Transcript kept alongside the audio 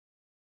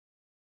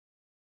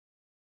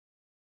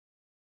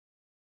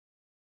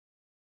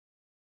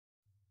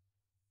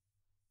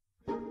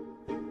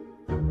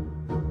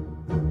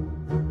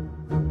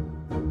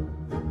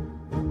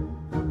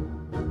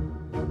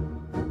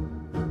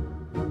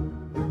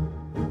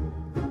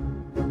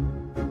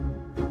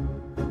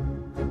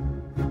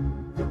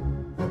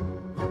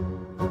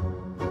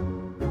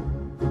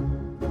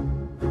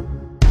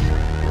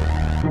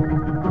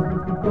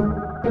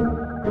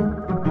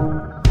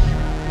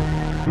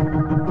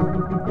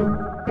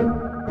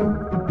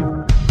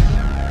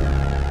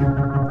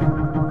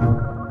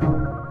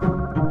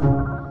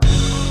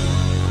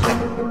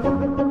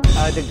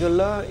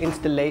our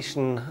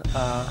installation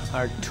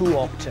are two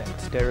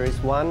objects. There is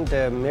one,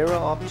 the mirror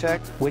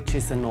object, which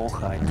is an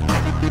Oogheid.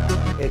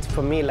 It's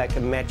for me like a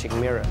magic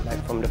mirror,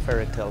 like from the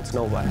fairy tale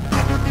Snow White.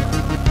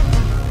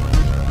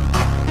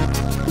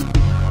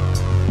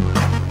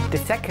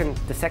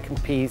 The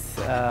second piece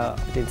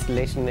of the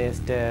installation is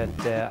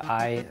the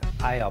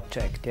eye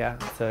object. Yeah,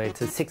 so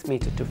it's a 6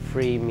 meter to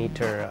 3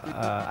 meter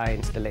eye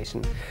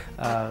installation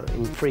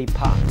in 3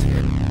 parts.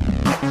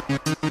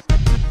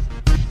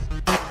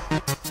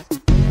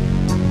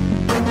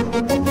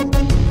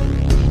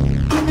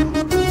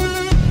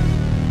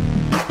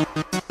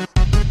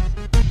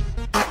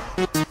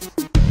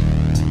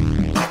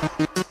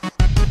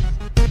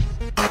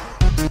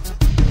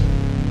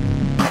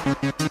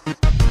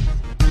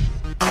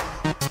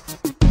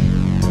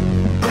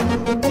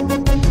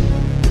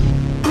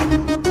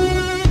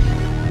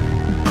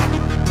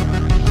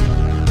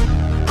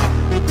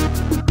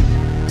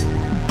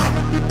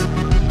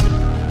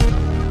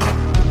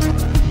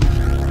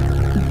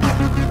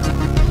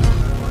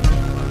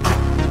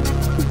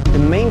 The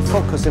main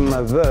focus in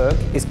my work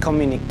is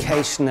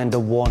communication and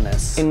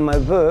awareness. In my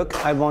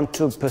work, I want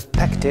to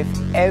perspective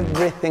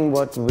everything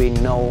what we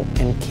know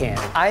and can.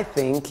 I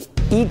think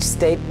each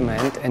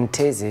statement and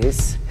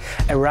thesis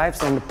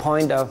arrives on the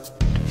point of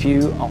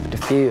view of the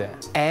viewer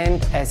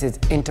and as it's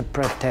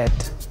interpreted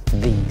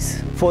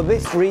these. For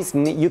this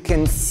reason, you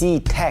can see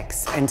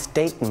text and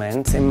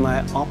statements in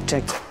my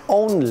objects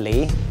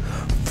only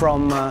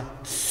from a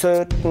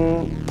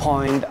certain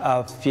point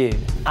of view.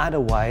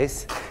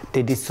 Otherwise,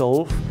 they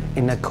dissolve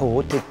in a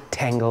chaotic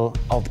tangle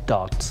of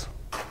dots.